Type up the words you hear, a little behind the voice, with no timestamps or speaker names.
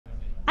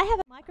I have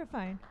a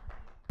microphone.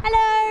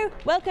 Hello,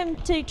 welcome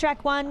to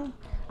track 1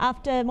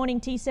 after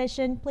morning tea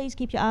session. Please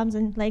keep your arms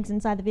and legs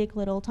inside the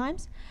vehicle at all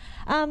times.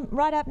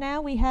 Right up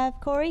now we have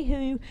Cory,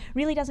 who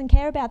really doesn't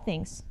care about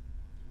things.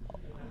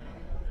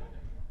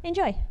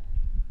 Enjoy.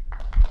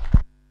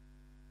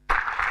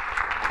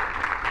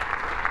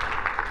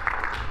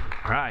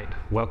 All right,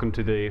 welcome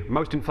to the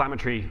most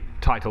inflammatory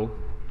title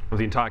of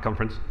the entire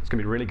conference. It's going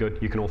to be really good.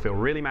 You can all feel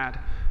really mad,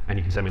 and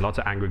you can send me lots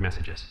of angry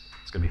messages.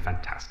 It's going to be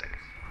fantastic.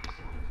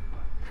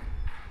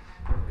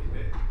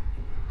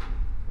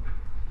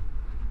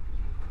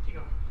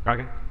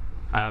 Okay.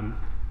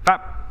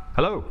 Fab.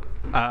 Hello.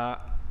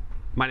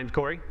 My name's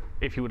Cory.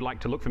 If you would like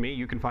to look for me,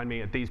 you can find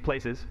me at these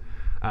places.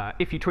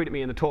 If you tweet at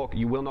me in the talk,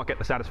 you will not get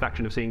the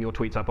satisfaction of seeing your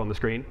tweets up on the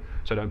screen,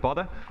 so don't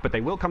bother. But they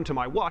will come to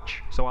my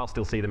watch, so I'll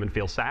still see them and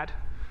feel sad.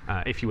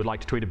 If you would like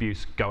to tweet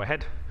abuse, go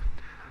ahead.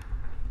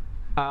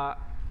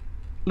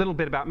 Little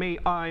bit about me.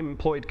 I'm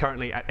employed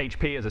currently at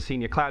HP as a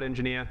senior cloud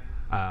engineer.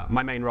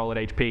 My main role at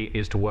HP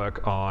is to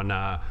work on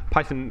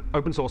Python,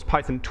 open source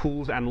Python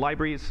tools and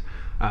libraries,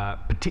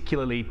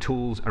 particularly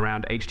tools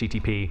around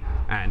HTTP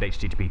and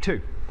HTTP2.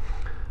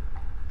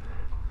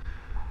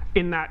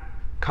 In that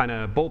kind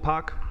of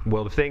ballpark,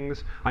 world of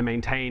things, I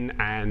maintain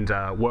and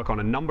work on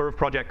a number of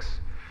projects.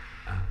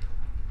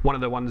 One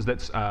of the ones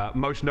that's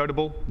most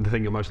notable, the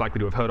thing you're most likely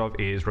to have heard of,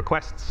 is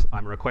requests.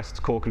 I'm a requests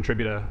core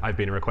contributor. I've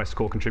been a requests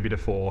core contributor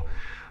for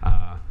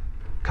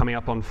coming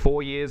up on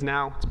 4 years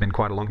now. It's been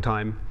quite a long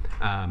time.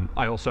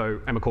 I also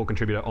am a core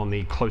contributor on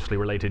the closely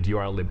related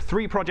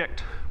urllib3 project,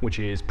 which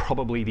is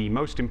probably the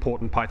most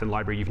important Python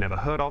library you've never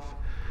heard of.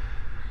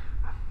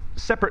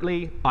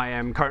 Separately, I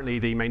am currently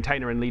the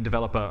maintainer and lead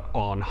developer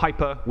on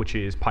Hyper, which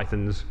is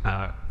Python's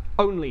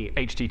only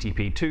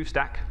HTTP2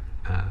 stack.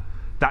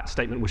 That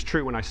statement was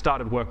true when I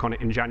started work on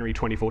it in January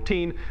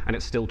 2014, and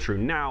it's still true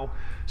now.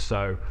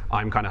 So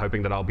I'm kind of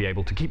hoping that I'll be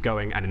able to keep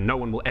going, and no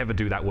one will ever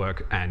do that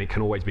work, and it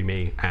can always be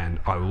me, and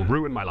I will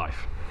ruin my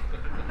life.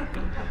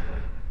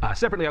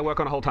 Separately, I work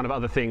on a whole ton of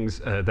other things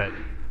that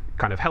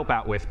kind of help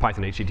out with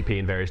Python HTTP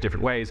in various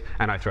different ways,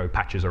 and I throw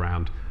patches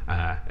around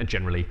and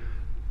generally,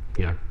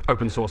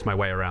 open source my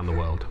way around the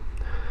world.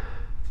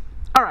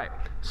 All right,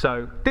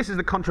 so this is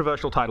the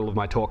controversial title of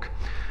my talk.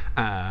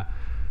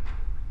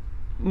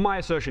 My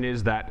assertion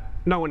is that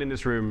no one in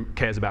this room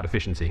cares about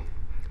efficiency.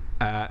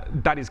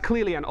 That is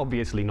clearly and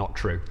obviously not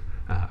true.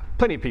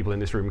 Plenty of people in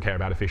this room care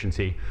about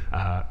efficiency.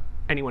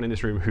 Anyone in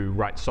this room who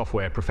writes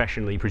software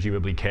professionally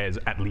presumably cares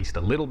at least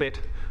a little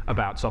bit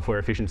about software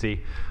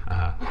efficiency,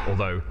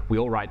 although we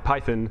all write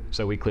Python,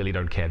 so we clearly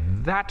don't care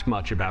that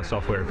much about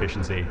software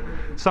efficiency,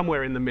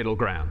 somewhere in the middle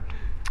ground.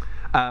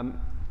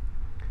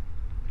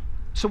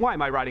 So why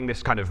am I writing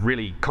this kind of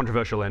really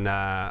controversial and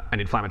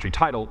inflammatory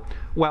title?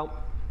 Well,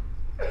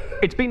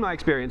 it's been my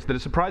experience that a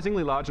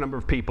surprisingly large number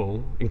of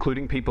people,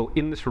 including people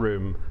in this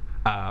room,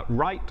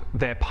 write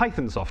their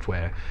Python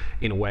software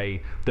in a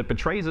way that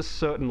betrays a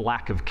certain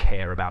lack of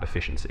care about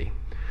efficiency.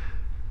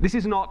 This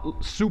is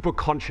not super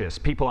conscious.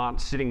 People aren't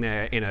sitting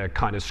there in a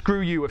kind of screw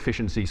you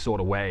efficiency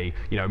sort of way,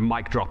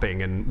 mic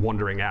dropping and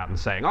wandering out and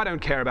saying, I don't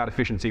care about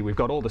efficiency, we've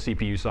got all the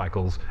CPU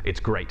cycles, it's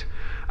great.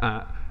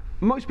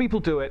 Most people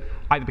do it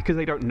either because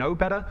they don't know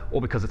better or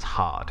because it's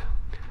hard.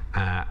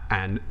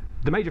 And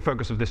the major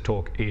focus of this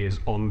talk is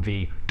on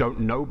the don't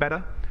know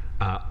better.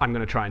 I'm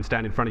going to try and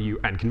stand in front of you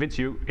and convince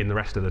you in the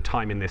rest of the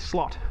time in this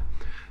slot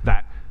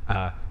that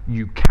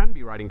you can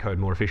be writing code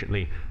more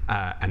efficiently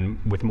and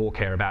with more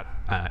care about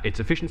its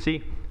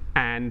efficiency,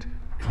 and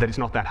that it's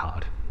not that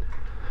hard.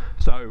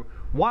 So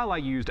while I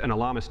used an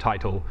alarmist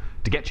title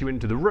to get you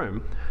into the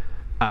room,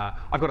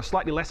 I've got a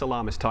slightly less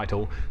alarmist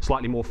title,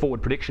 slightly more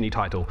forward prediction-y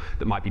title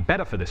that might be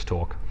better for this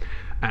talk.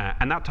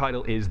 And that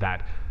title is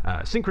that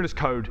synchronous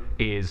code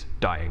is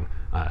dying.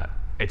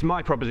 It's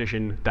my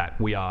proposition that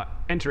we are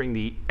entering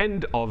the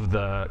end of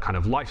the kind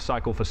of life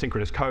cycle for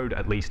synchronous code,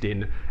 at least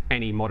in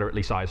any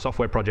moderately sized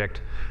software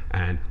project.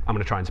 And I'm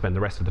going to try and spend the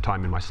rest of the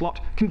time in my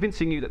slot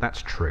convincing you that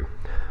that's true.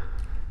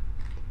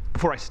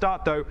 Before I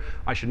start, though,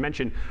 I should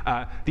mention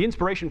the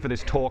inspiration for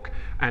this talk,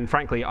 and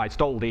frankly, I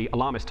stole the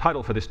alarmist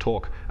title for this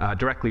talk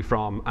directly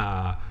from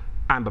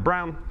Amber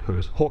Brown, who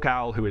is Hawk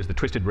Owl, who is the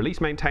Twisted Release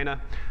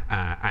maintainer,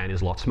 and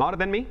is a lot smarter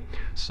than me,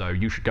 so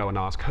you should go and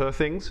ask her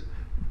things.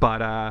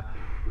 But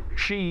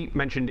she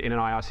mentioned in an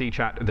IRC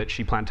chat that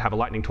she planned to have a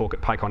lightning talk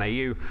at PyCon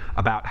AU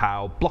about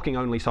how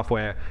blocking-only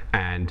software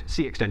and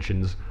C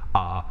extensions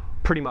are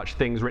pretty much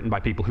things written by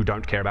people who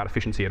don't care about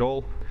efficiency at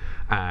all.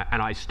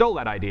 And I stole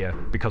that idea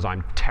because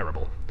I'm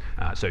terrible.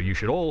 So you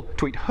should all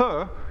tweet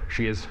her.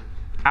 She is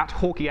at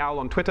Hawky Owl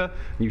on Twitter.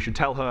 And you should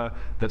tell her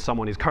that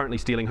someone is currently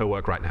stealing her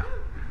work right now.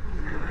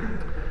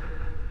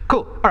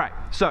 Cool. All right.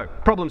 So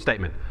problem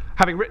statement.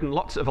 Having written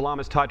lots of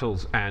alarmist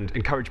titles and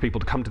encouraged people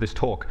to come to this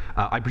talk,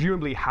 I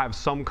presumably have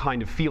some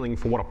kind of feeling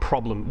for what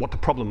the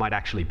problem might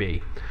actually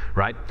be,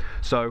 right?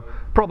 So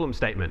problem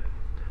statement.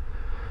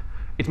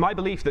 It's my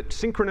belief that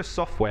synchronous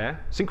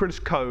software, synchronous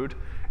code,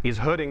 is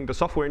hurting the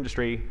software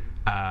industry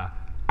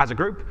as a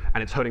group,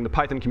 and it's hurting the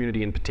Python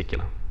community in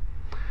particular.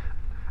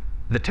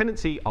 the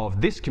tendency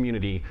of this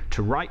community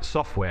to write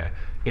software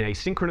in a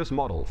synchronous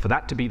model, for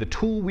that to be the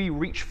tool we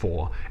reach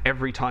for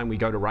every time we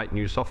go to write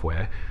new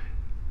software,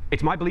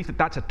 it's my belief that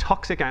that's a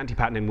toxic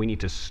anti-pattern and we need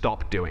to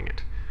stop doing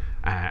it.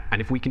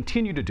 And if we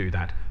continue to do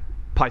that,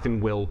 Python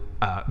will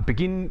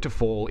begin to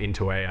fall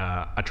into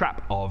a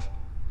trap of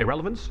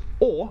irrelevance,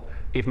 or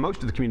if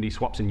most of the community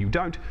swaps and you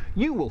don't,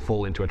 you will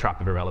fall into a trap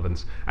of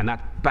irrelevance, and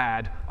that's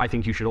bad. I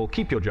think you should all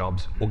keep your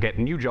jobs or get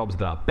new jobs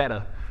that are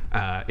better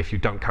if you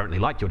don't currently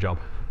like your job.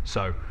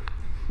 So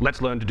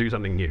let's learn to do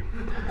something new.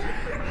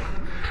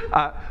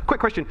 Quick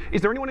question,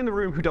 is there anyone in the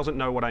room who doesn't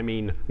know what I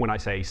mean when I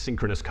say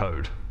synchronous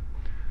code?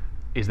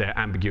 Is there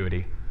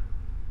ambiguity?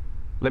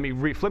 Let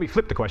me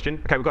flip the question.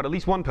 OK, we've got at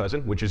least one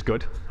person, which is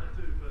good.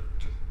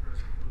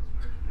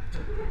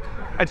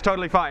 It's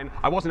totally fine.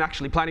 I wasn't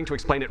actually planning to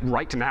explain it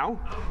right now,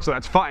 so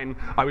that's fine.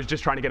 I was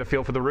just trying to get a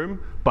feel for the room,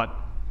 but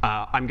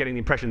I'm getting the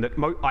impression that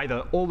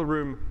either all the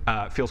room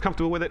feels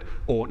comfortable with it,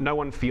 or no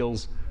one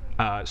feels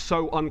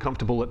so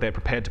uncomfortable that they're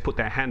prepared to put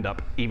their hand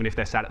up, even if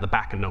they're sat at the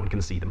back and no one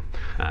can see them.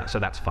 So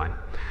that's fine.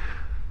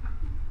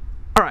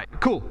 All right,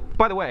 cool.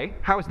 By the way,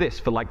 how is this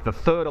for like the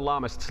third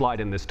alarmist slide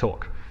in this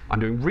talk? I'm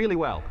doing really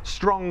well.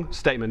 Strong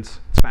statements.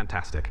 It's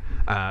fantastic.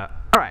 All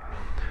right,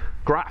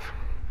 graph.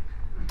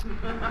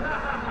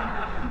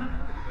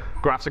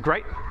 Graphs are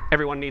great.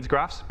 Everyone needs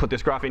graphs. Put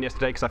this graph in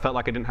yesterday because I felt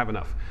like I didn't have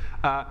enough.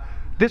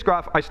 This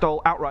graph I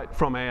stole outright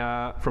from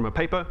a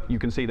paper. You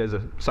can see there's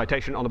a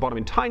citation on the bottom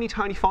in tiny,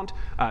 tiny font.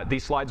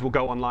 These slides will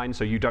go online,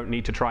 so you don't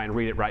need to try and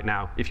read it right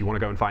now if you want to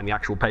go and find the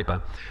actual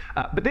paper.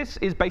 But this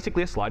is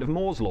basically a slide of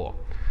Moore's law.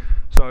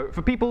 So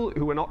for people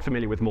who are not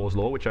familiar with Moore's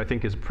law, which I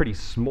think is a pretty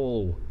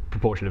small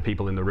proportion of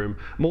people in the room,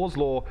 Moore's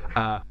law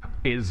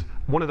is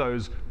one of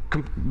those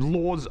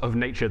laws of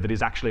nature that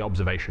is actually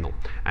observational.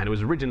 And it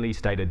was originally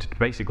stated to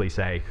basically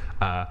say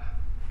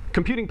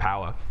computing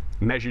power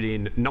measured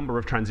in number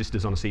of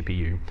transistors on a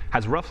CPU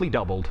has roughly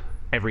doubled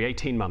every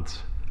 18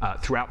 months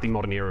throughout the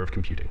modern era of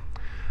computing.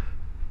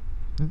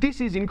 This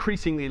is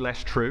increasingly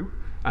less true,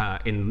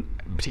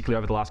 particularly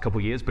over the last couple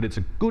of years, but it's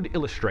a good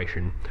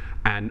illustration.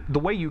 And the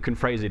way you can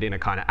phrase it in a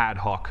kind of ad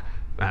hoc,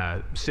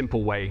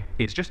 simple way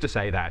is just to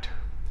say that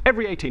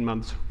every 18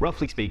 months,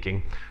 roughly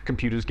speaking,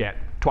 computers get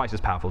twice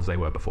as powerful as they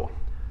were before.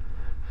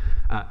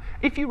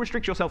 If you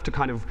restrict yourself to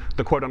kind of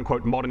the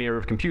quote-unquote modern era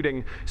of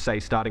computing, say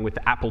starting with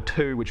the Apple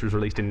II, which was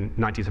released in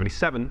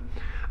 1977,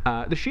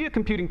 the sheer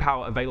computing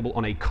power available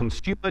on a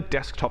consumer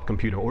desktop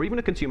computer, or even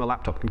a consumer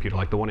laptop computer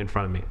like the one in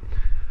front of me,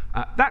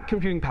 that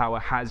computing power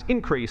has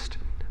increased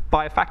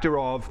by a factor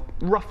of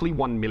roughly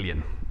 1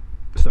 million.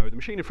 So the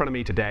machine in front of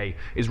me today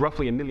is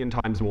roughly 1 million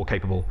times more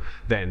capable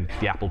than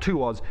the Apple II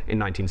was in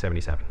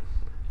 1977.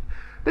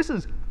 This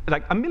is,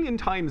 like, 1 million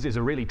times is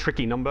a really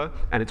tricky number,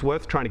 and it's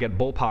worth trying to get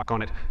ballpark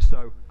on it.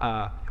 So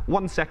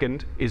 1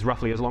 second is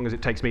roughly as long as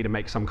it takes me to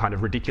make some kind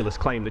of ridiculous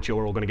claim that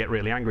you're all going to get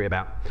really angry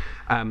about.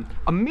 1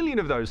 million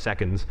of those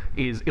seconds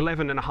is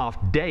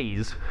 11.5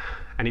 days.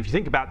 And if you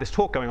think about this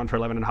talk going on for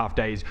 11.5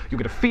 days, you'll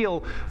get a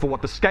feel for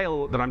what the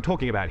scale that I'm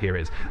talking about here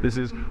is. This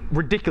is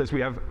ridiculous. We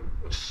have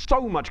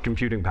so much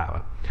computing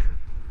power.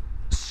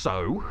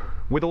 So,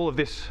 with all of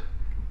this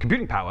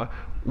computing power,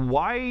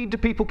 why do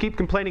people keep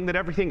complaining that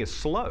everything is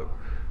slow?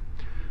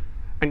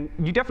 And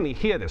you definitely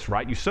hear this,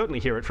 right? You certainly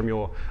hear it from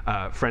your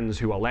friends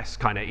who are less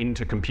kind of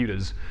into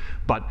computers,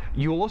 but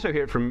you'll also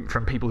hear it from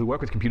people who work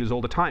with computers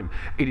all the time.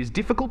 It is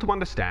difficult to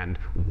understand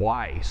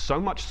why so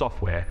much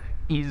software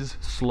is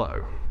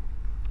slow.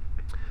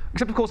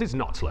 Except, of course, it's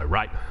not slow,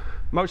 right?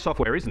 Most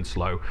software isn't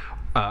slow.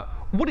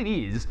 What it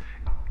is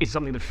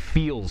something that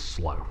feels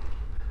slow.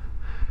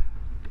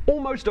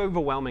 Almost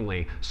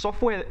overwhelmingly,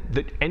 software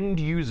that end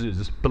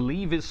users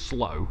believe is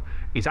slow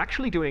is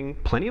actually doing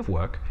plenty of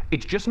work.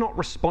 It's just not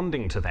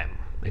responding to them.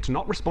 It's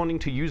not responding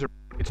to user.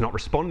 It's not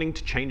responding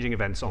to changing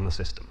events on the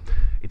system.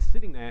 It's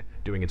sitting there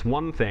doing its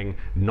one thing,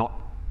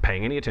 not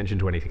paying any attention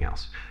to anything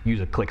else.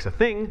 User clicks a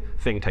thing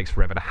takes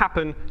forever to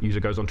happen, user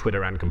goes on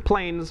Twitter and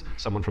complains,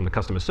 someone from the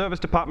customer service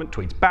department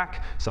tweets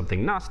back,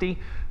 something nasty,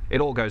 it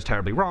all goes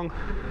terribly wrong.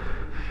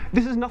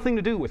 This has nothing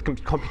to do with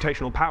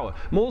computational power.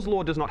 Moore's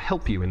law does not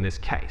help you in this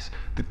case.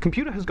 The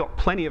computer has got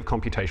plenty of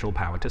computational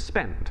power to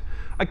spend.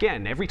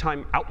 Again, every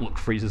time Outlook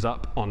freezes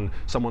up on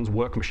someone's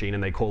work machine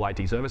and they call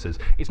IT services,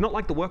 it's not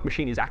like the work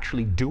machine is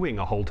actually doing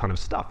a whole ton of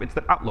stuff. It's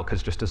that Outlook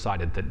has just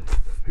decided that,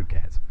 who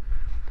cares?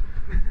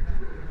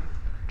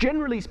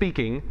 Generally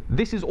speaking,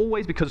 this is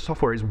always because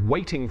software is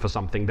waiting for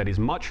something that is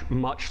much,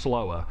 much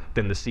slower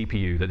than the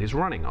CPU that is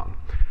running on.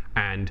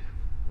 And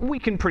we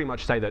can pretty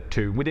much say that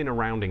too, within a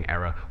rounding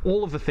error,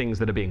 all of the things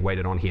that are being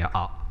waited on here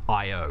are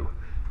I/O.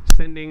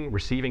 Sending,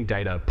 receiving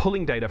data,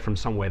 pulling data from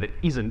somewhere that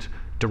isn't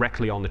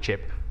directly on the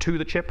chip to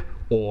the chip,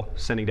 or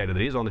sending data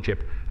that is on the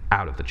chip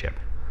out of the chip.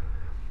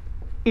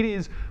 It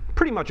is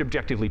pretty much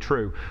objectively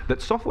true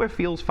that software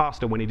feels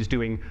faster when it is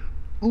doing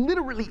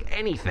literally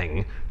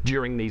anything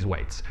during these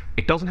waits.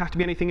 It doesn't have to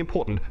be anything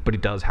important, but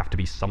it does have to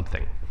be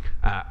something.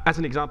 As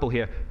an example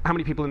here, how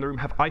many people in the room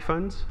have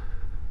iPhones?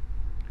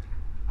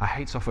 I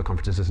hate software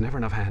conferences, there's never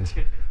enough hands.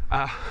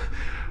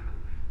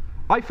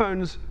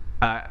 iPhones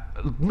A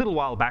little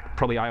while back,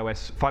 probably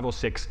iOS 5 or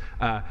 6,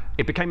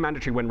 it became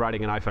mandatory when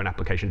writing an iPhone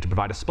application to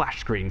provide a splash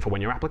screen for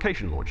when your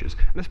application launches.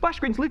 And the splash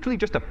screen is literally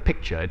just a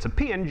picture. It's a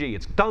PNG.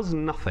 It does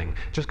nothing.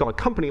 It's just got a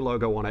company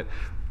logo on it.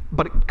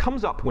 But it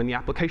comes up when the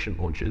application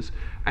launches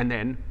and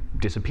then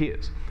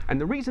disappears. And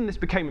the reason this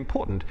became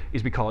important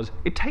is because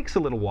it takes a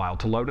little while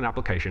to load an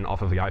application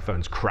off of the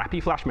iPhone's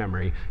crappy flash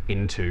memory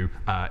into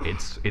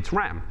its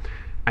RAM.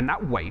 And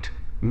that wait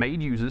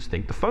made users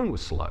think the phone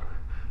was slow.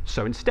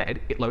 So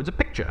instead, it loads a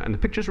picture, and the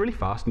picture's really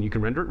fast, and you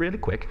can render it really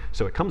quick.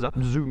 So it comes up,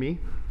 zoomy.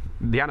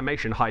 The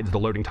animation hides the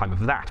loading time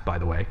of that, by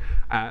the way.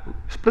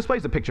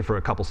 Displays the picture for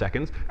a couple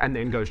seconds, and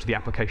then goes to the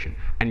application.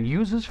 And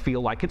users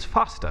feel like it's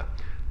faster.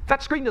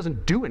 That screen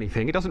doesn't do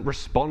anything. It doesn't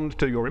respond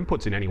to your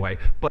inputs in any way,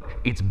 but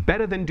it's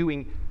better than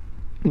doing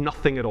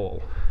nothing at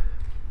all.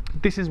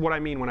 This is what I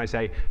mean when I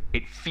say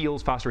it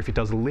feels faster if it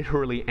does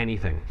literally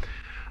anything.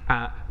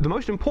 The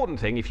most important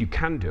thing, if you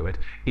can do it,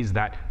 is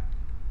that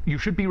you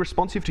should be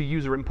responsive to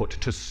user input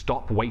to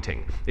stop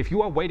waiting. If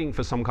you are waiting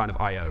for some kind of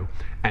I/O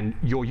and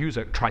your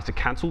user tries to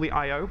cancel the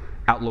I/O,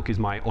 Outlook is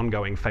my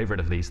ongoing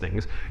favorite of these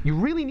things, you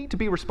really need to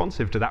be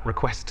responsive to that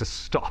request to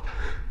stop.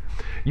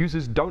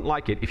 Users don't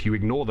like it if you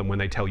ignore them when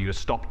they tell you to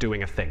stop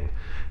doing a thing.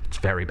 It's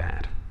very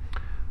bad.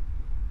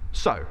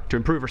 So, to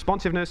improve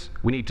responsiveness,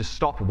 we need to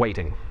stop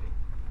waiting.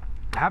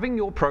 Having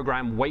your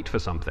program wait for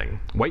something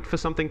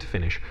to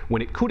finish,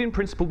 when it could in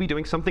principle be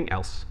doing something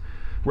else,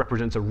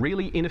 represents a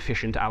really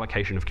inefficient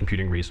allocation of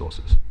computing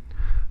resources.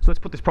 So let's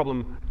put this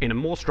problem in a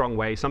more strong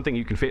way, something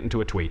you can fit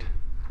into a tweet.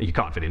 You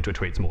can't fit into a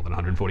tweet, it's more than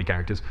 140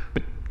 characters,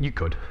 but you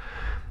could.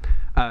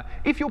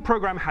 If your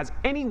program has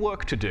any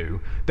work to do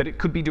that it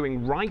could be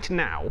doing right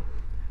now,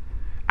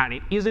 and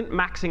it isn't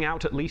maxing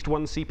out at least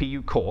one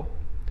CPU core,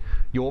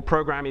 your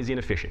program is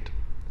inefficient.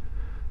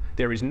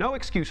 There is no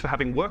excuse for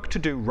having work to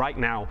do right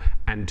now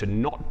and to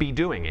not be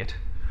doing it,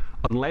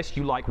 unless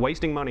you like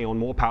wasting money on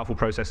more powerful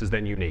processors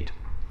than you need.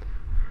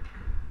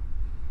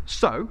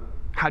 So,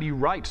 how do you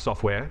write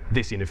software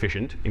this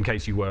inefficient, in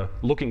case you were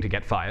looking to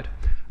get fired?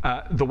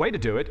 The way to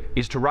do it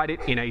is to write it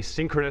in a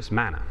synchronous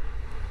manner.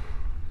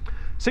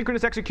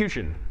 Synchronous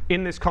execution,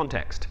 in this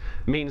context,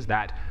 means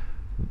that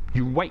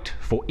you wait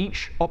for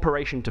each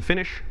operation to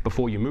finish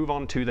before you move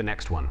on to the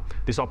next one.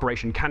 This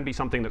operation can be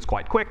something that's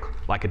quite quick,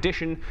 like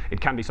addition. It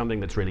can be something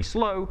that's really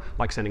slow,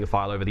 like sending a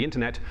file over the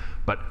internet.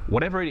 But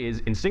whatever it is,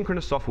 in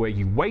synchronous software,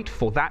 you wait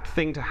for that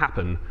thing to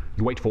happen.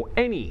 You wait for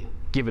any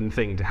given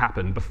thing to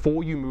happen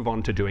before you move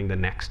on to doing the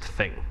next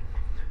thing.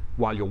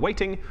 While you're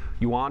waiting,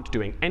 you aren't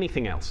doing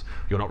anything else.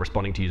 You're not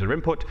responding to user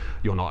input.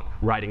 You're not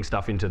writing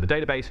stuff into the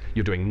database.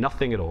 You're doing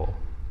nothing at all.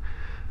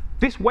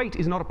 This wait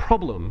is not a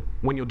problem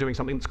when you're doing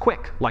something that's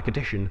quick, like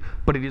addition,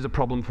 but it is a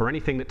problem for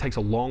anything that takes a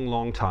long,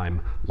 long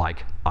time,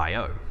 like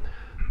I/O.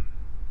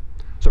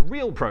 So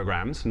real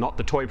programs, not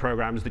the toy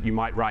programs that you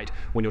might write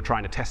when you're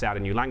trying to test out a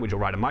new language or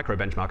write a micro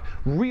benchmark,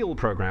 real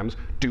programs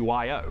do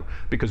I/O,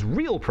 because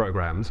real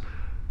programs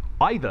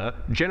either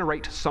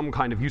generate some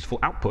kind of useful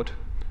output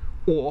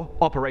or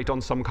operate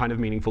on some kind of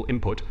meaningful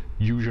input,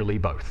 usually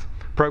both.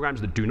 Programs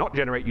that do not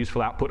generate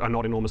useful output are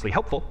not enormously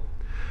helpful.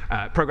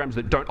 Programs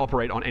that don't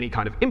operate on any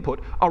kind of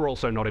input are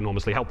also not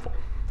enormously helpful.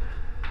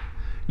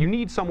 You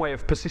need some way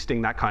of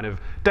persisting that kind of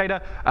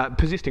data,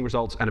 persisting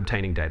results, and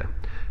obtaining data.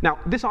 Now,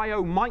 this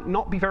I/O might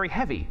not be very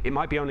heavy. It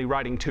might be only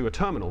writing to a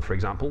terminal, for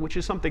example, which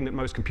is something that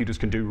most computers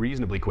can do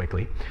reasonably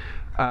quickly.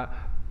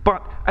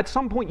 But at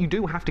some point, you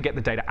do have to get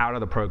the data out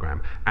of the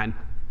program. And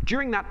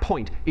during that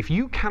point, if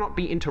you cannot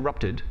be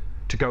interrupted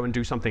to go and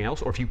do something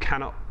else, or if you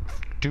cannot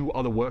do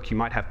other work you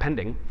might have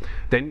pending,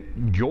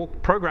 then your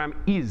program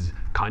is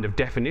kind of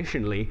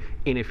definitionally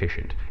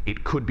inefficient.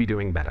 It could be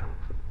doing better.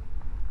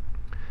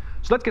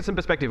 So let's get some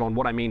perspective on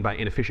what I mean by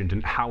inefficient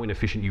and how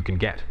inefficient you can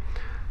get.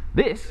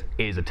 This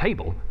is a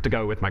table to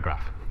go with my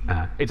graph.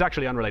 It's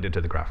actually unrelated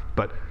to the graph,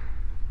 but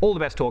all the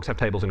best talks have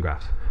tables and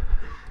graphs.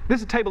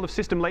 This is a table of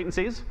system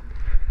latencies.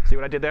 See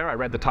what I did there? I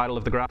read the title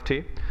of the graph to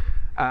you.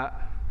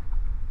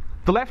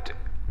 The left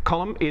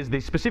column is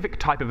the specific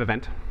type of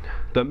event.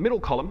 The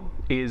middle column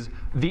is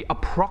the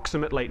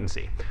approximate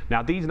latency.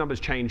 Now, these numbers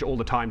change all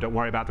the time. Don't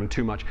worry about them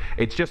too much.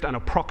 It's just an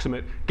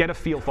approximate, get a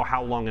feel for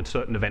how long a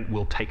certain event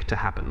will take to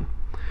happen.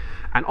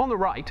 And on the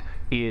right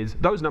is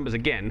those numbers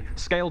again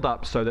scaled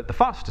up so that the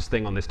fastest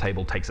thing on this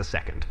table takes a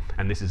second.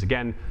 And this is,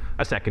 again,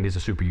 a second is a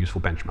super useful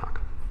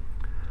benchmark.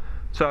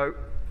 So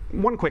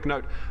one quick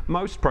note,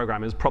 most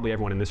programmers, probably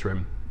everyone in this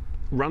room,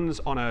 runs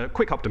on a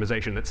quick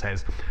optimization that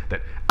says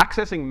that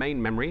accessing main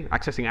memory,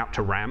 accessing out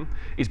to RAM,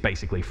 is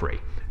basically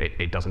free.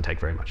 It doesn't take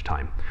very much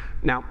time.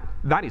 Now,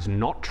 that is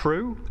not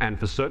true, and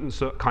for certain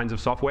kinds of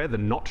software, the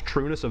not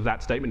trueness of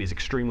that statement is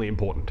extremely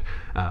important.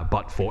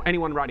 But for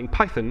anyone writing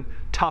Python,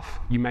 tough,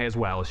 you may as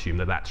well assume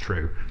that that's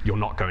true. You're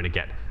not going to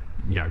get,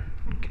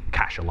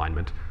 cache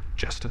alignment.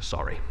 Just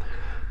sorry.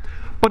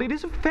 But it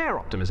is a fair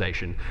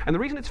optimization. And the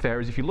reason it's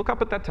fair is if you look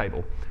up at that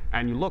table,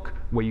 and you look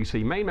where you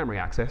see main memory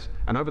access,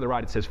 and over the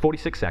right it says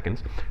 46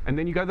 seconds, and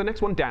then you go the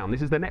next one down.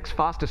 This is the next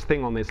fastest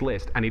thing on this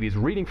list, and it is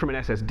reading from an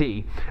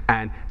SSD,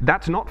 and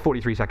that's not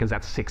 43 seconds,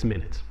 that's 6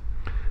 minutes.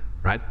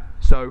 Right?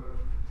 So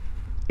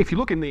if you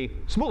look in the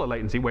smaller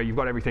latency, where you've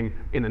got everything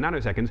in the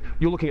nanoseconds,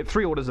 you're looking at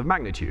 3 orders of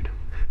magnitude.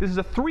 This is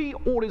a 3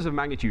 orders of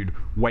magnitude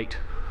wait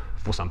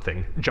for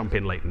something, jump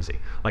in latency.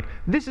 Like,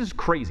 this is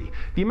crazy.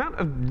 The amount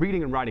of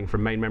reading and writing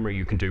from main memory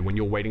you can do when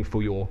you're waiting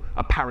for your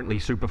apparently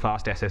super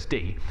fast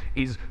SSD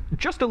is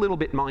just a little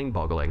bit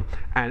mind-boggling.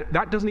 And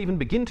that doesn't even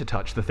begin to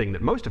touch the thing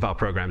that most of our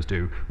programs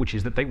do, which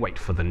is that they wait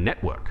for the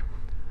network.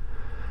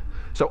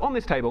 So on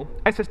this table,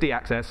 SSD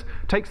access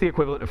takes the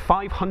equivalent of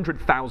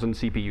 500,000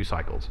 CPU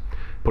cycles.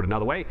 Put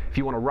another way, if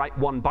you want to write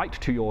 1 byte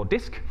to your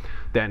disk,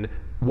 then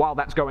while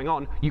that's going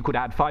on, you could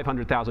add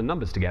 500,000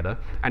 numbers together,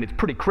 and it's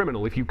pretty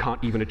criminal if you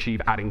can't even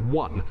achieve adding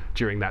 1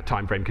 during that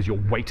time frame because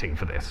you're waiting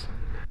for this.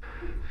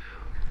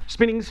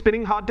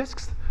 Spinning hard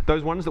disks,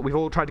 those ones that we've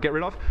all tried to get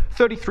rid of,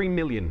 33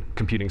 million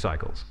computing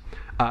cycles.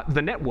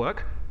 The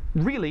network,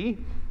 really,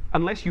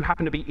 unless you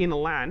happen to be in a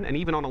LAN, and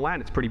even on a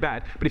LAN it's pretty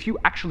bad, but if you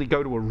actually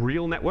go to a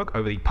real network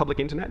over the public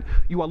internet,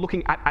 you are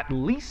looking at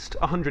least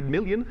 100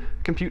 million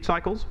compute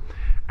cycles,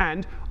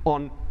 and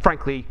on,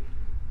 frankly,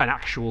 an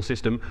actual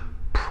system,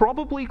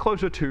 probably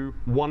closer to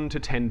 1 to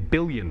 10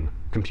 billion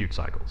compute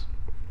cycles.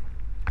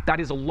 That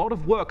is a lot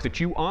of work that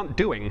you aren't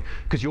doing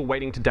because you're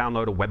waiting to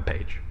download a web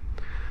page.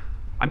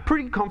 I'm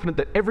pretty confident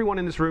that everyone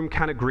in this room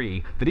can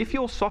agree that if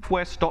your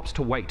software stops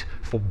to wait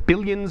for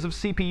billions of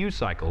CPU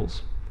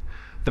cycles,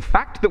 the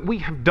fact that we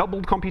have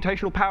doubled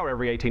computational power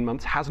every 18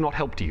 months has not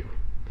helped you.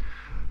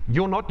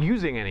 You're not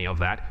using any of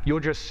that. You're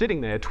just sitting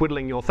there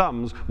twiddling your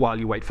thumbs while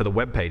you wait for the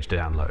web page to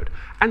download.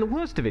 And the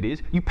worst of it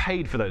is, you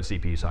paid for those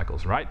CPU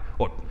cycles, right?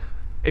 Or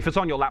if it's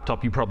on your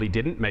laptop, you probably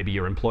didn't. Maybe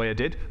your employer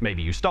did.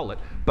 Maybe you stole it.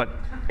 But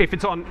if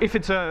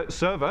it's a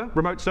server,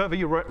 remote server,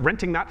 you're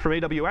renting that from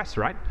AWS,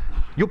 right?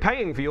 You're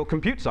paying for your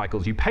compute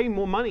cycles. You pay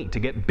more money to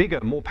get bigger,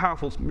 more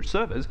powerful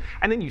servers,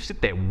 and then you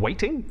sit there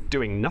waiting,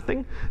 doing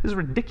nothing. This is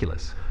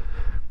ridiculous.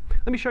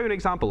 Let me show you an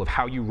example of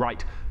how you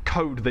write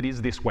code that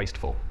is this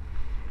wasteful.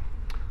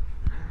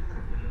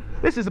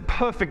 This is a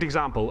perfect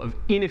example of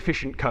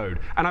inefficient code.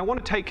 And I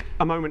want to take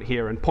a moment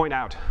here and point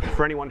out,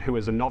 for anyone who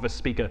is a novice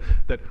speaker,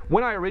 that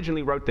when I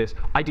originally wrote this,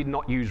 I did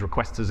not use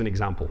requests as an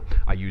example.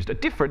 I used a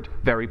different,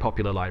 very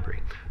popular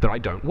library that I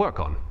don't work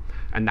on.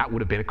 And that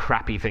would have been a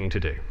crappy thing to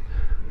do.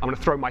 I'm going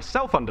to throw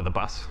myself under the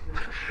bus,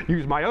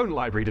 use my own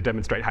library to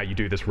demonstrate how you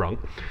do this wrong.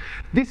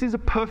 This is a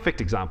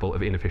perfect example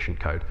of inefficient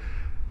code.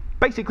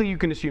 Basically, you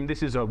can assume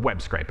this is a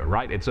web scraper,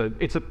 right? It's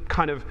a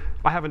kind of,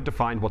 I haven't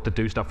defined what the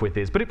do stuff with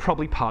is, but it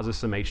probably parses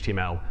some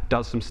HTML,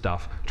 does some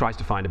stuff, tries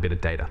to find a bit of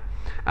data.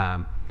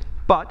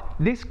 But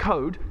this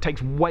code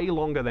takes way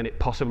longer than it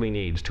possibly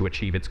needs to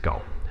achieve its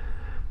goal.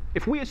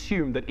 If we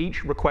assume that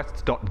each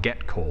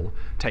requests.get call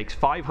takes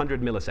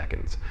 500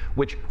 milliseconds,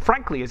 which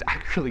frankly is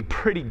actually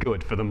pretty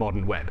good for the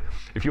modern web.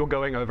 If you're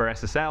going over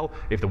SSL,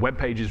 if the web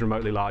page is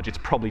remotely large, it's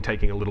probably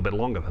taking a little bit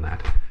longer than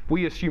that.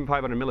 We assume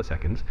 500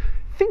 milliseconds.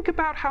 Think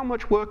about how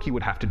much work you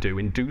would have to do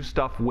in do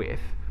stuff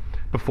with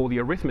before the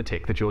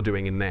arithmetic that you're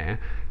doing in there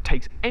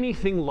takes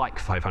anything like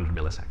 500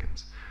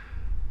 milliseconds.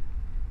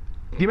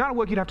 The amount of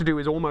work you'd have to do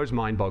is almost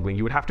mind-boggling.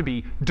 You would have to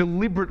be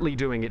deliberately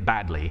doing it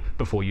badly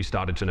before you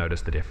started to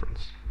notice the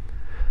difference.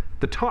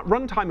 The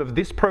runtime of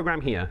this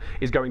program here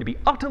is going to be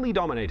utterly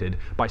dominated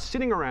by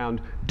sitting around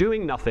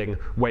doing nothing,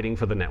 waiting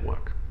for the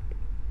network.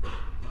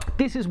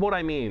 This is what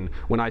I mean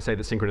when I say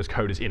that synchronous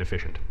code is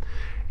inefficient.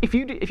 If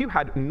you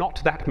had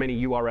not that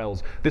many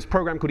URLs, this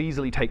program could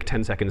easily take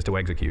 10 seconds to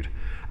execute,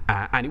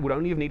 and it would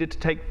only have needed to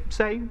take,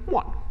 say,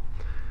 1.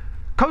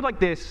 Code like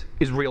this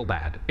is real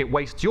bad. It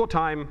wastes your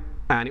time,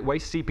 and it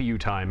wastes CPU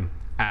time,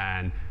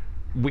 and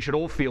we should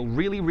all feel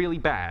really, really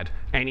bad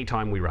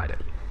anytime we write it.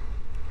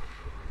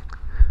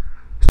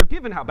 So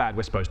given how bad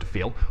we're supposed to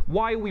feel,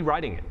 why are we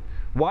writing it?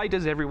 Why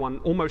does everyone,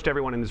 almost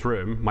everyone in this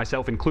room,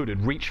 myself included,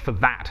 reach for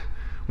that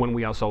when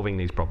we are solving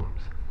these problems?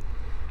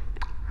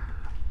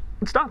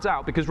 It starts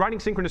out because writing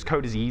synchronous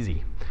code is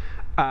easy.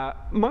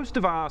 Most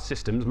of our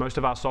systems, most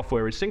of our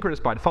software is synchronous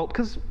by default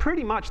because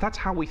pretty much that's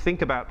how we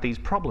think about these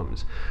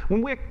problems.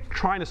 When we're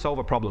trying to solve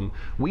a problem,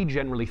 we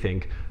generally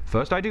think,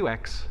 first I do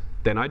X,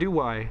 then I do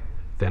Y,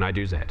 then I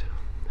do Z.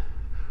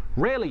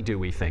 Rarely do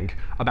we think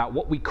about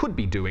what we could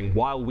be doing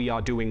while we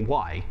are doing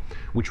Y,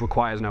 which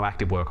requires no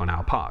active work on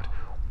our part.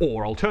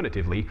 Or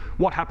alternatively,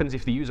 what happens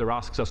if the user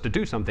asks us to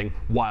do something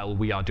while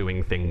we are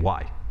doing thing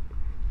Y?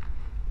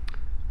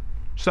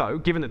 So,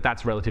 given that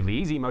that's relatively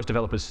easy, most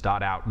developers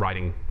start out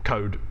writing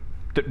code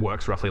that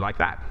works roughly like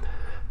that.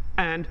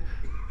 And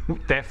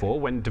therefore,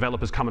 when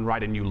developers come and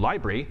write a new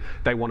library,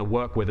 they want to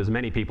work with as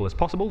many people as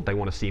possible. They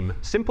want to seem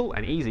simple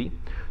and easy,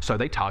 so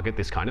they target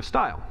this kind of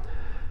style.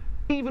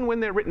 Even when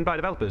they're written by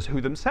developers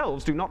who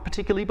themselves do not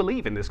particularly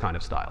believe in this kind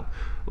of style,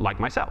 like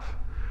myself.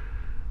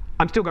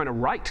 I'm still going to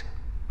write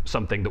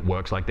something that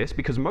works like this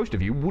because most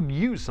of you would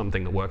use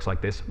something that works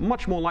like this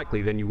much more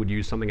likely than you would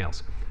use something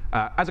else.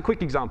 As a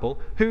quick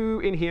example, who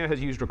in here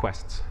has used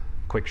requests?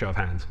 Quick show of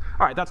hands.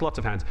 All right, that's lots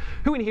of hands.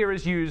 Who in here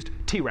has used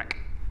trec?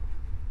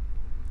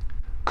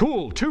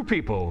 Cool, 2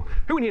 people.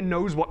 Who in here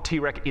knows what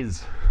trec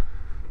is?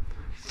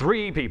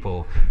 3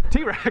 people.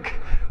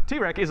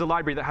 trec is a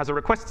library that has a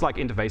requests-like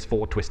interface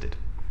for Twisted.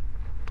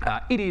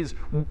 It is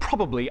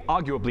probably,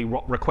 arguably,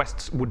 what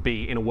requests would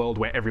be in a world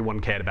where everyone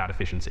cared about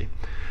efficiency.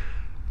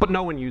 But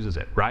no one uses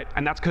it, right?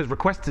 And that's because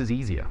requests is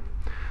easier.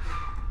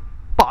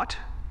 But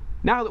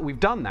now that we've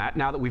done that,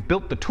 now that we've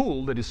built the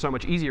tool that is so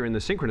much easier in the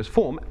synchronous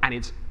form, and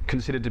it's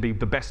considered to be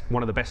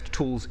one of the best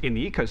tools in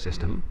the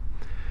ecosystem,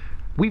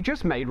 we've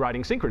just made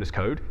writing synchronous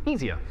code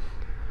easier,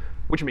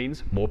 which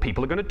means more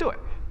people are going to do it.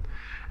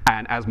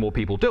 And as more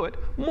people do it,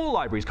 more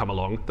libraries come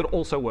along that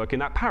also work in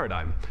that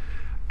paradigm.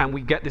 And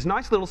we get this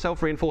nice little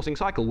self-reinforcing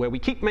cycle where we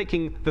keep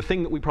making the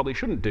thing that we probably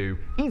shouldn't do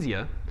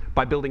easier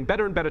by building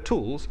better and better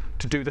tools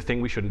to do the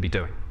thing we shouldn't be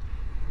doing.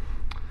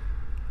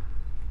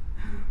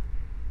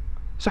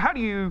 So how do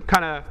you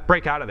kind of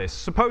break out of this?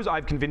 Suppose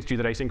I've convinced you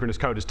that asynchronous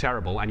code is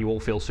terrible and you all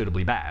feel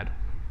suitably bad.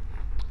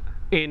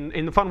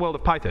 In the fun world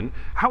of Python,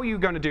 how are you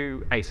going to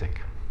do async?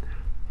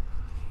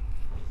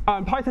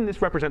 In Python,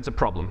 this represents a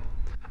problem.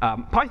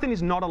 Python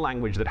is not a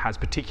language that has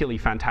particularly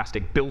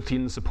fantastic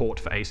built-in support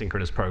for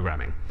asynchronous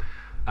programming.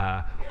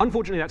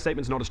 Unfortunately, that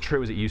statement's not as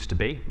true as it used to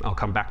be. I'll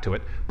come back to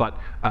it. But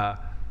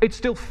it's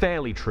still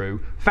fairly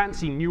true.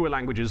 Fancy newer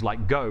languages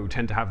like Go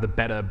tend to have the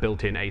better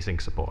built-in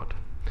async support.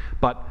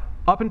 But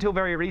up until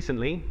very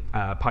recently,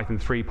 Python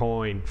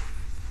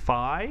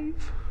 3.5,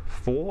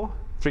 4,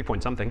 3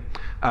 point something,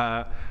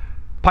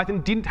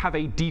 Python didn't have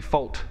a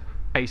default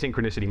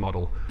asynchronicity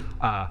model.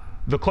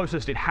 The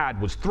closest it had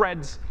was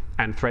threads,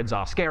 and threads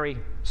are scary,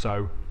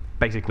 so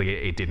basically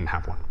it didn't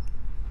have one.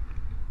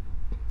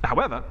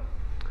 However,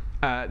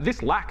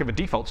 this lack of a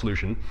default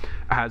solution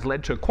has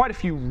led to quite a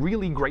few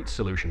really great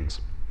solutions.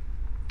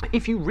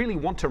 If you really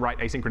want to write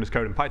asynchronous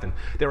code in Python,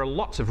 there are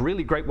lots of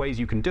really great ways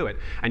you can do it,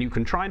 and you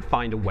can try and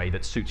find a way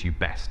that suits you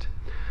best.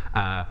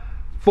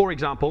 For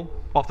example,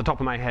 off the top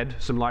of my head,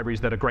 some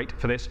libraries that are great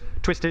for this: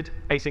 Twisted,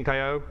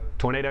 Async.io,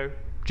 Tornado,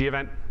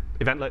 Gevent,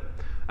 Eventlet.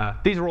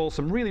 These are all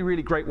some really,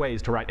 really great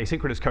ways to write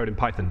asynchronous code in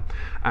Python.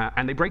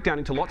 And they break down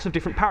into lots of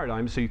different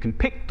paradigms, so you can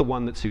pick the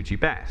one that suits you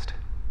best.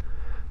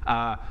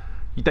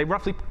 They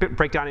roughly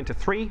break down into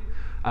three.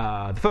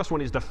 The first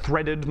one is the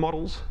threaded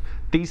models.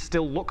 These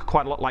still look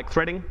quite a lot like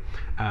threading.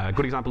 A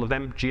good example of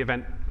them: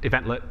 Gevent,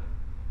 Eventlet,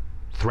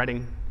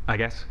 threading, I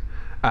guess.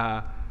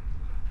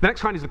 The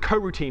next kind is the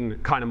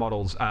coroutine kind of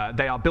models.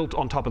 They are built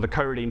on top of the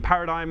coroutine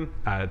paradigm.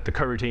 The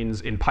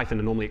coroutines in Python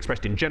are normally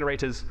expressed in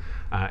generators.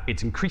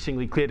 It's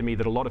increasingly clear to me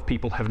that a lot of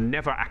people have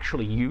never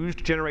actually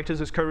used generators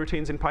as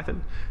coroutines in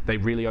Python. They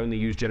really only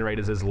use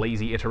generators as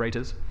lazy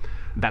iterators.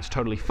 That's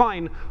totally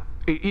fine.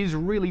 It is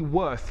really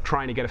worth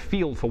trying to get a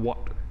feel for what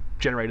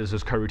generators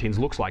as coroutines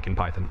looks like in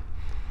Python.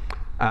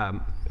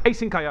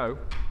 Async.io,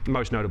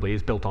 most notably,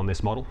 is built on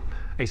this model.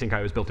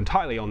 Async.io is built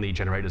entirely on the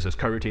generators as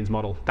coroutines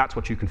model. That's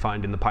what you can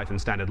find in the Python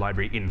standard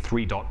library in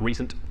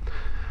 3.recent.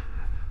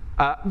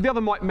 The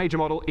other major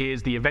model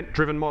is the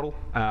event-driven model.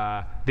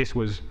 This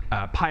was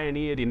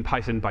pioneered in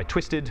Python by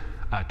Twisted.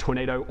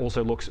 Tornado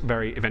also looks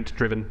very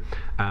event-driven.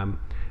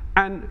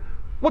 And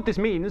what this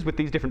means with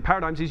these different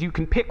paradigms is you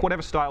can pick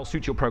whatever style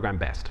suits your program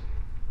best.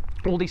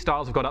 All these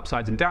styles have got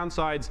upsides and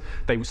downsides.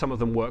 Some of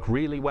them work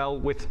really well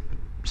with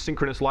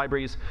synchronous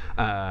libraries.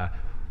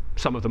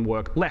 Some of them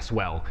work less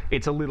well.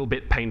 It's a little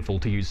bit painful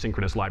to use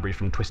synchronous libraries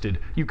from Twisted.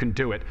 You can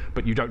do it,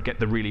 but you don't get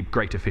the really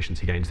great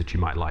efficiency gains that you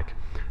might like.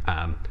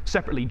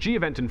 Separately,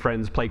 Gevent and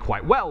friends play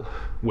quite well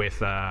with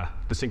the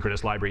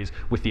synchronous libraries,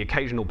 with the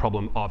occasional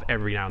problem of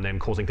every now and then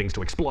causing things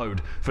to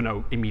explode for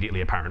no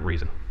immediately apparent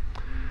reason.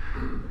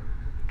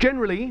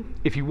 Generally,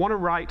 if you want to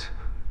write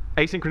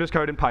asynchronous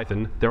code in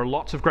Python, there are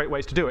lots of great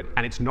ways to do it,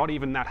 and it's not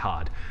even that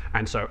hard.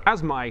 And so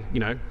as my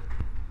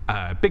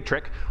big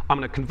trick, I'm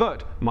going to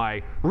convert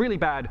my really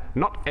bad,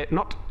 not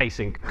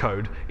async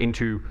code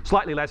into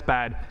slightly less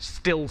bad,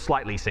 still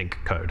slightly sync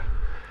code.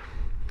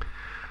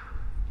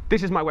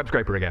 This is my web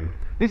scraper again.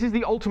 This is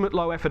the ultimate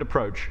low-effort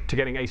approach to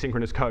getting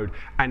asynchronous code.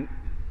 And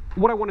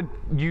what I want to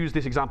use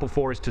this example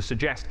for is to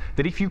suggest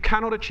that if you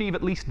cannot achieve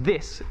at least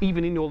this,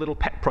 even in your little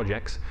pet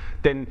projects,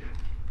 then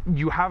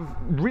you have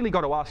really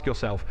got to ask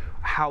yourself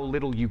how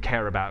little you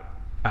care about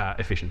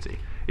efficiency,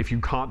 if you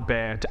can't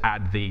bear to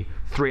add the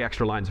 3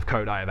 extra lines of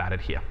code I have added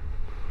here.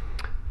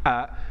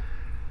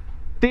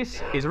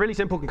 This is a really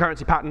simple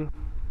concurrency pattern,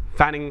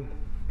 fanning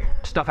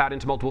stuff out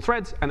into multiple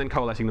threads and then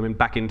coalescing them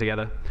back in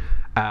together.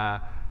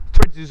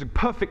 Threads is a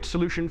perfect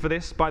solution for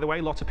this, by the way.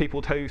 Lots of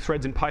people tell you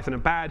threads in Python are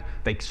bad.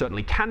 They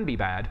certainly can be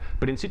bad,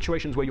 but in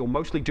situations where you're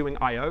mostly doing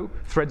I/O,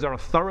 threads are a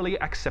thoroughly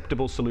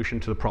acceptable solution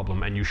to the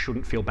problem, and you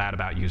shouldn't feel bad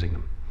about using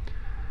them.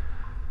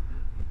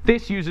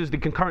 This uses the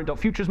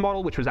concurrent.futures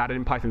model, which was added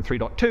in Python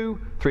 3.2.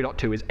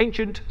 3.2 is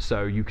ancient,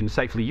 so you can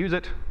safely use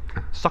it.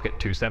 Suck it,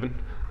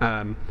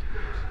 2.7.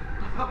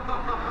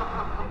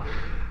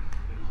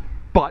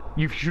 But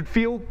you should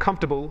feel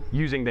comfortable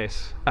using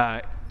this,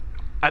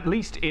 at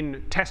least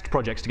in test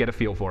projects, to get a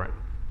feel for it.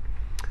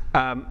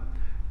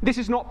 This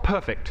is not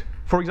perfect.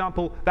 For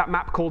example, that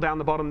map call down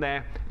the bottom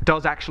there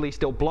does actually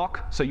still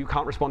block, so you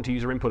can't respond to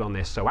user input on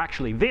this. So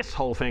actually, this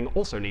whole thing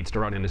also needs to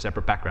run in a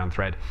separate background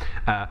thread.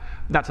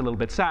 That's a little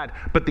bit sad.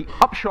 But the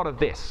upshot of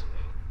this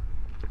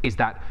is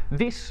that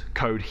this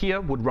code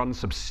here would run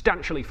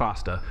substantially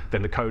faster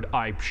than the code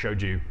I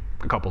showed you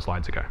a couple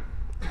slides ago.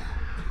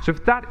 So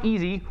if that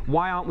easy,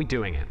 why aren't we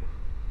doing it?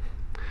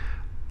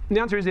 The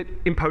answer is it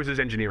imposes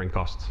engineering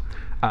costs.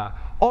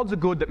 Odds are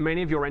good that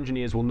many of your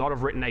engineers will not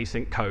have written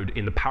async code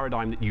in the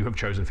paradigm that you have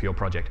chosen for your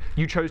project.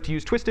 You chose to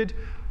use Twisted.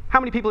 How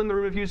many people in the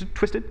room have used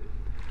Twisted?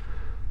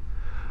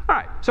 All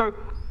right, so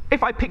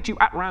if I picked you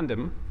at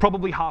random,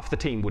 probably half the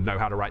team would know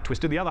how to write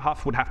Twisted. The other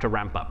half would have to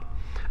ramp up.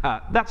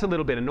 That's a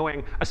little bit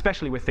annoying,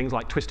 especially with things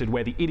like Twisted,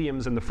 where the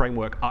idioms and the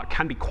framework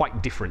can be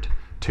quite different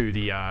to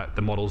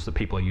the models that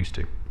people are used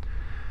to.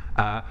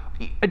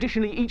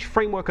 Additionally, each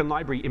framework and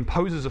library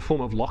imposes a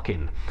form of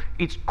lock-in.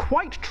 It's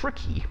quite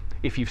tricky,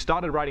 if you've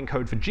started writing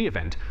code for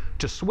G-Event,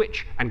 to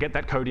switch and get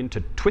that code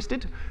into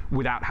Twisted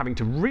without having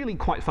to really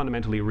quite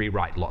fundamentally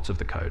rewrite lots of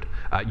the code.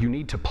 You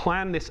need to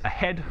plan this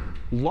ahead.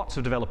 Lots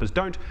of developers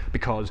don't,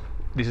 because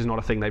this is not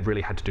a thing they've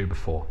really had to do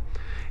before.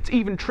 It's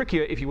even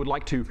trickier if you would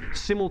like to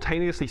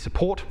simultaneously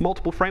support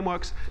multiple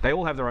frameworks. They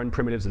all have their own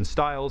primitives and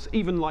styles.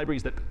 Even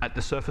libraries that at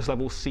the surface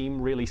level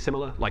seem really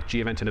similar, like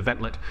G-Event and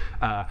Eventlet,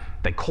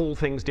 they call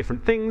things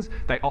different things.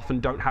 They often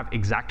don't have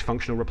exact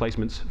functional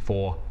replacements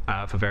for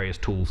various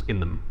tools in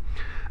them.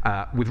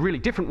 With really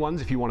different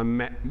ones, if you want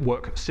to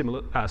work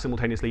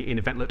simultaneously in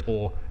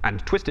Eventlet and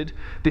Twisted,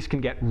 this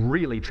can get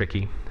really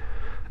tricky.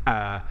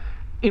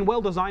 In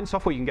well-designed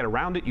software, you can get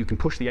around it. You can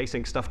push the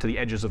async stuff to the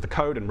edges of the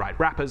code and write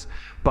wrappers.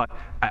 But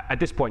at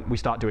this point, we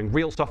start doing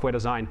real software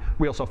design.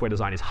 Real software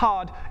design is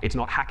hard. It's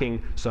not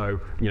hacking. So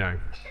we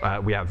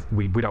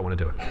don't want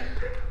to do it.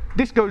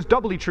 This goes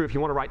doubly true if you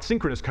want to write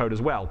synchronous code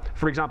as well.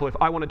 For example, if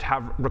I wanted to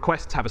have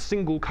requests have a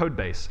single code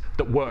base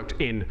that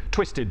worked in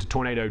Twisted,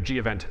 Tornado,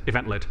 G-Event,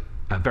 Eventlet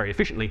very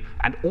efficiently,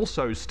 and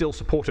also still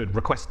supported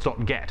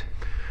requests.get,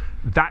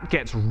 that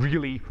gets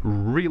really,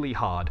 really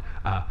hard.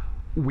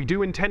 We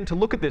do intend to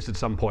look at this at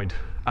some point,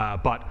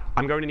 but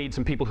I'm going to need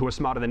some people who are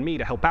smarter than me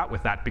to help out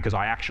with that, because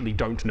I actually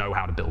don't know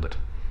how to build it.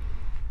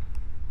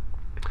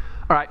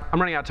 All right, I'm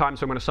running out of time,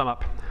 so I'm going to sum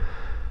up.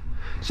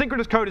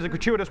 Synchronous code is a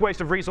gratuitous waste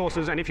of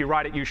resources, and if you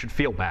write it, you should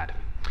feel bad.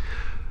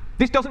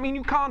 This doesn't mean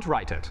you can't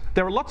write it.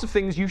 There are lots of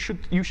things you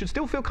should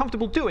still feel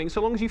comfortable doing,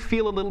 so long as you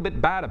feel a little bit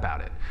bad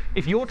about it.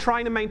 If you're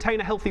trying to maintain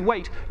a healthy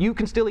weight, you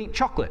can still eat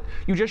chocolate.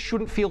 You just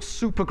shouldn't feel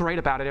super great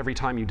about it every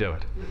time you do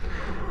it.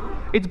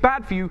 It's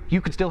bad for you.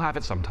 You can still have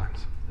it sometimes.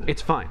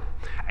 It's fine.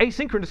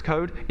 Asynchronous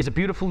code is a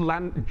beautiful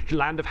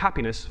land of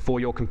happiness for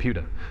your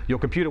computer. Your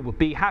computer will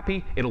be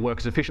happy. It'll work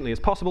as efficiently as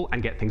possible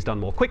and get things done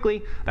more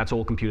quickly. That's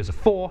all computers are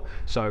for,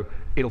 so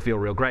it'll feel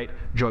real great.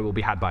 Joy will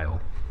be had by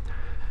all.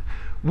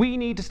 We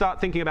need to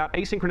start thinking about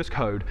asynchronous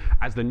code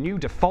as the new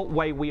default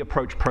way we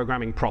approach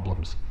programming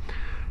problems.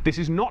 This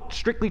is not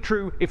strictly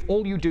true if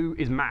all you do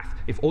is math.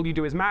 If all you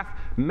do is math,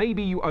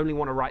 maybe you only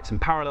want to write some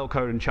parallel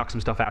code and chuck some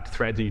stuff out to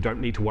threads, and you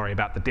don't need to worry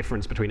about the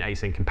difference between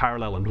async and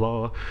parallel and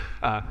blah.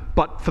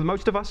 But for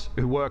most of us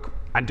who work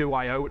and do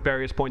I/O at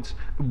various points,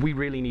 we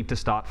really need to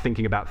start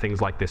thinking about things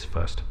like this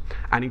first.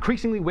 And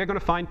increasingly, we're going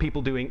to find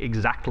people doing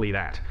exactly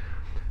that.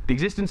 The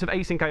existence of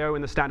async I/O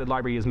in the standard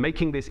library is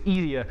making this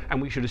easier,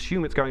 and we should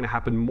assume it's going to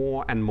happen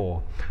more and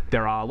more.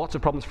 There are lots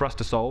of problems for us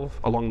to solve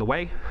along the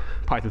way.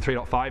 Python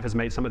 3.5 has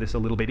made some of this a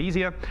little bit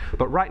easier,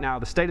 but right now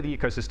the state of the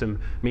ecosystem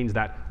means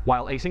that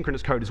while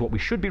asynchronous code is what we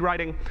should be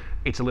writing,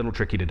 it's a little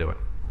tricky to do it.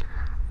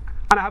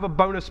 And I have a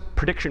bonus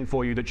prediction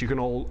for you that you can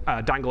all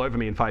dangle over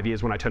me in 5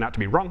 years when I turn out to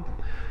be wrong.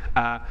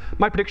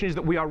 My prediction is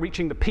that we are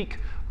reaching the peak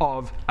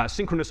of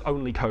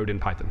synchronous-only code in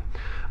Python.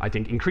 I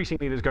think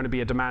increasingly there's going to be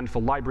a demand for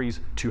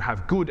libraries to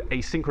have good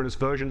asynchronous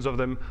versions of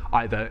them,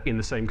 either in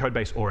the same code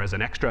base or as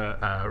an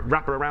extra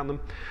wrapper around them.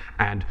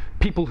 And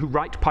people who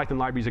write Python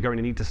libraries are going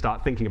to need to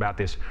start thinking about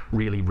this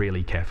really,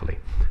 really carefully.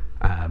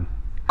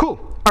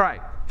 Cool. All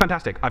right.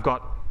 Fantastic. I've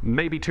got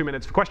maybe 2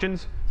 minutes for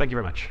questions. Thank you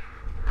very much.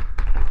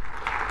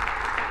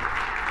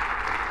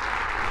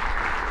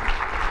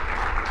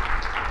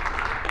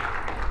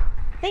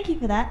 Thank you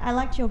for that. I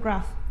liked your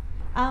graph.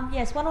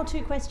 Yes, 1 or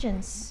 2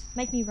 questions.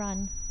 Make me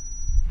run.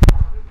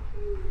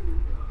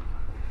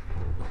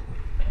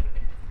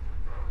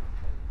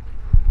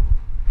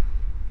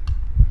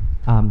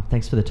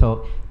 Thanks for the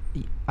talk.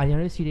 I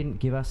noticed you didn't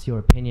give us your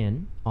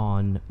opinion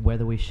on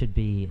whether we should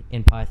be,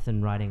 in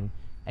Python, writing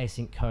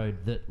async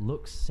code that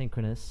looks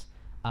synchronous,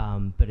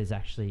 but is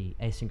actually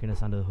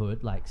asynchronous under the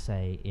hood, like,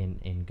 say,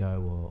 in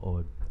Go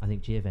or I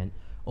think G-Event,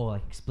 or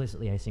like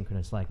explicitly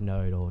asynchronous, like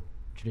Node or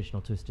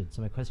traditional Twisted.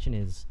 So my question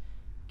is,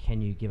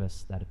 can you give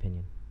us that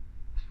opinion?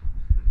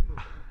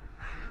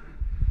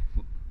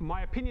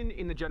 My opinion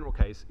in the general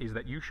case is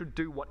that you should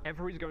do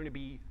whatever is going to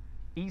be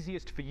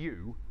easiest for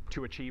you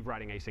to achieve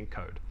writing async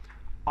code.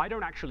 I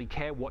don't actually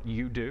care what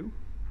you do,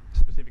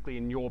 specifically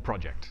in your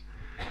project.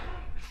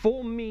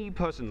 For me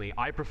personally,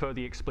 I prefer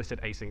the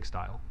explicit async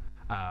style.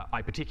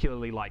 I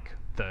particularly like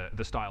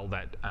the style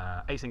that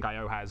async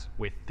I/O has,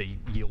 with the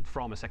yield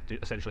from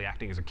essentially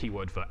acting as a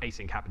keyword for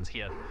async happens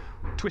here.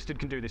 Twisted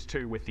can do this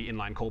too with the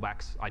inline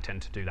callbacks. I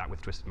tend to do that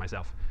with Twisted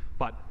myself.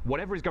 But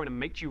whatever is going to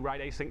make you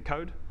write async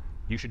code,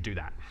 you should do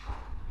that.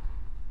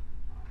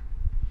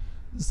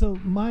 So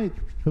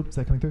oops, is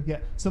that coming through? Yeah.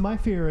 So my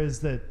fear is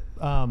that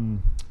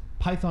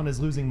Python is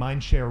losing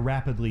mindshare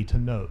rapidly to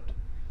Node.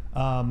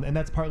 And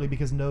that's partly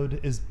because Node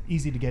is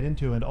easy to get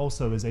into and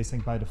also is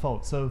async by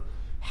default. So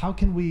how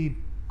can we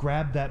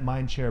grab that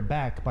mindshare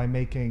back by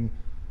making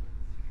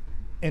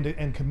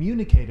and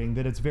communicating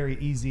that it's very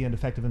easy and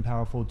effective and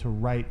powerful to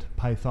write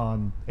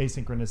Python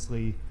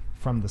asynchronously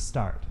from the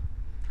start?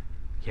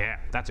 Yeah,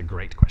 that's a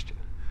great question.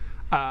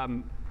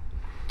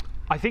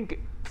 I think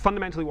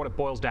fundamentally what it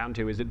boils down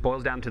to is it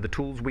boils down to the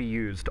tools we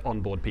use to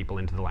onboard people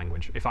into the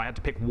language. If I had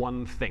to pick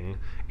one thing,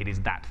 it is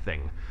that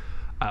thing.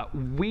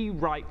 We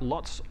write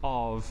lots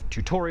of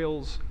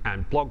tutorials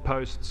and blog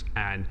posts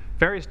and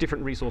various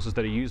different resources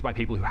that are used by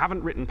people who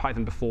haven't written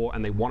Python before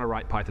and they want to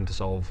write Python to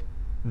solve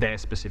their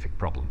specific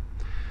problem.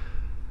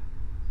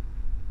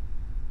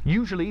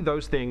 Usually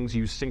those things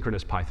use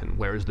synchronous Python,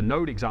 whereas the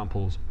Node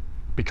examples,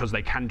 because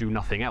they can do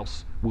nothing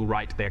else, will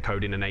write their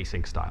code in an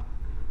async style.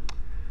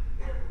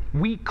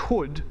 We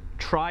could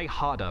try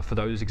harder for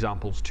those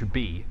examples to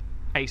be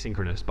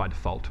asynchronous by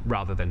default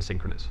rather than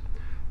synchronous.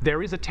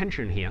 There is a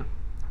tension here.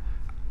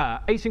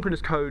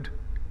 Asynchronous code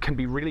can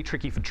be really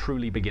tricky for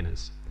truly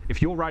beginners.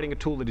 If you're writing a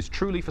tool that is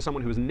truly for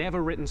someone who has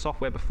never written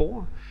software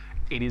before,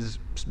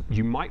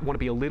 you might want to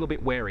be a little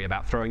bit wary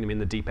about throwing them in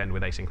the deep end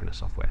with asynchronous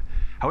software.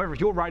 However, if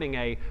you're writing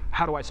a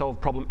how do I solve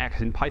problem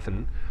X in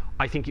Python,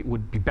 I think it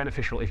would be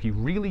beneficial if you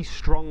really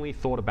strongly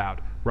thought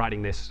about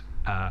writing this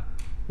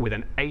with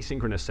an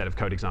asynchronous set of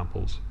code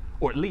examples,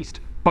 or at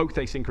least both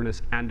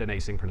asynchronous and an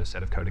asynchronous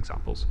set of code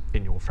examples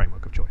in your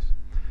framework of choice.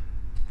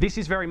 This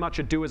is very much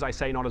a do as I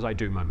say, not as I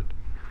do moment.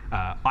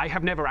 I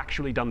have never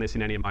actually done this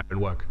in any of my own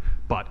work,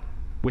 but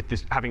with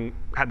this, having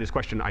had this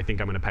question, I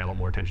think I'm going to pay a lot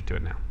more attention to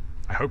it now.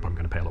 I hope I'm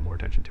going to pay a lot more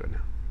attention to it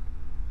now.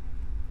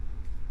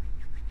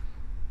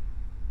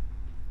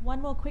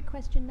 One more quick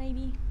question,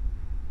 maybe.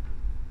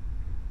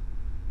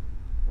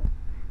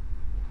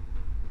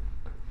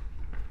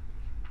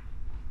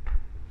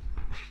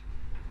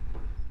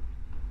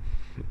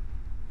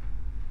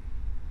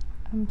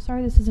 I'm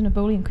sorry this isn't a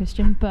Boolean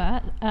question,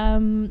 but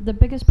the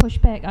biggest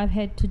pushback I've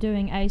had to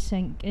doing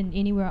async in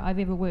anywhere I've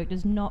ever worked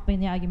has not been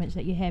the arguments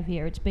that you have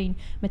here. It's been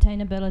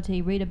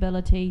maintainability,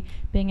 readability,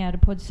 being able to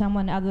put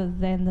someone other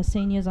than the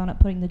seniors on it,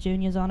 putting the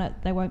juniors on it.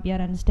 They won't be able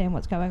to understand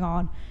what's going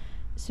on.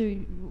 So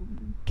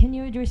can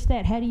you address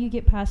that? How do you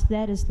get past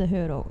that as the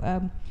hurdle?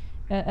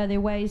 Are there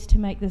ways to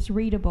make this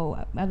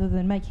readable other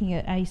than making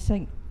it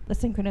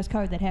asynchronous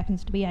code that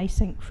happens to be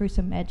async through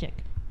some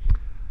magic?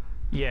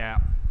 Yeah.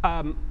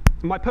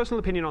 My personal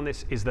opinion on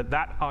this is that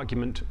that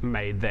argument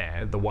made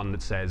there, the one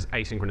that says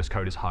asynchronous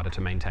code is harder to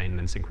maintain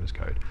than synchronous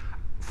code,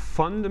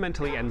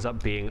 fundamentally ends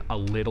up being a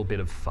little bit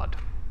of FUD.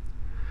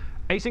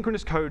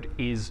 Asynchronous code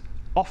is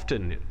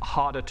often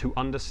harder to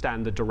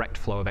understand the direct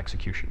flow of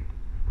execution.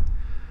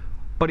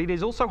 But it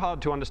is also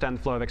hard to understand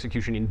the flow of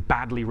execution in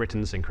badly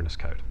written synchronous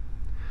code.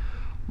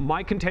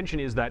 My contention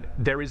is that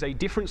there is a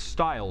different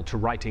style to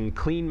writing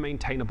clean,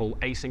 maintainable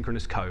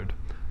asynchronous code,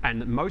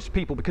 and most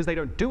people, because they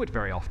don't do it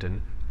very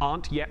often,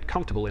 aren't yet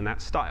comfortable in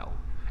that style.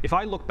 If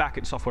I look back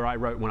at software I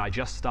wrote when I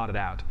just started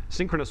out,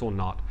 synchronous or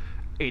not,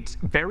 it's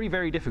very,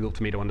 very difficult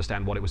for me to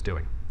understand what it was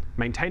doing.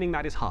 Maintaining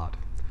that is hard.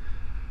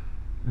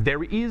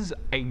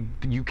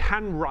 You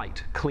can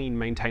write clean,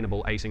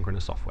 maintainable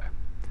asynchronous software,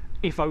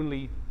 if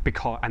only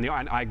because,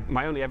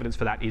 my only evidence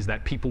for that is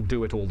that people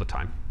do it all the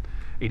time.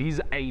 It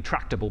is a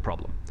tractable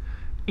problem.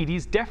 It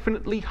is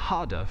definitely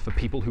harder for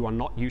people who are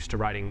not used to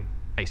writing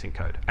async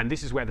code, and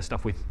this is where the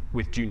stuff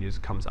with juniors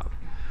comes up.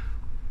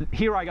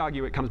 Here I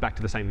argue it comes back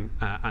to the same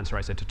answer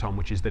I said to Tom,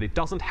 which is that it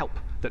doesn't help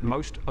that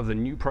most of the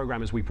new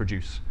programmers we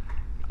produce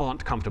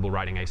aren't comfortable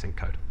writing async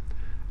code.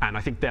 And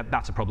I think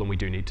that's a problem we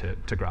do need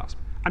to grasp.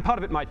 And part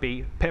of it might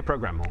be pair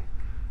program more.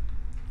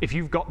 If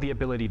you've got the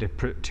ability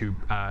to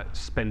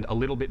spend a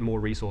little bit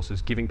more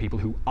resources giving people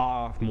who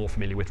are more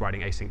familiar with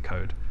writing async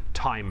code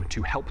time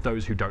to help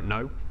those who don't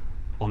know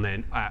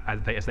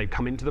as they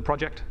come into the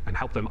project and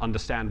help them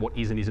understand what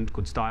is and isn't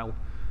good style,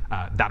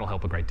 that'll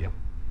help a great deal.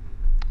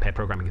 Pair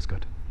programming is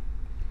good.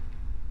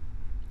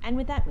 And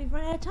with that, we've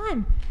run out of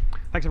time.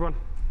 Thanks, everyone.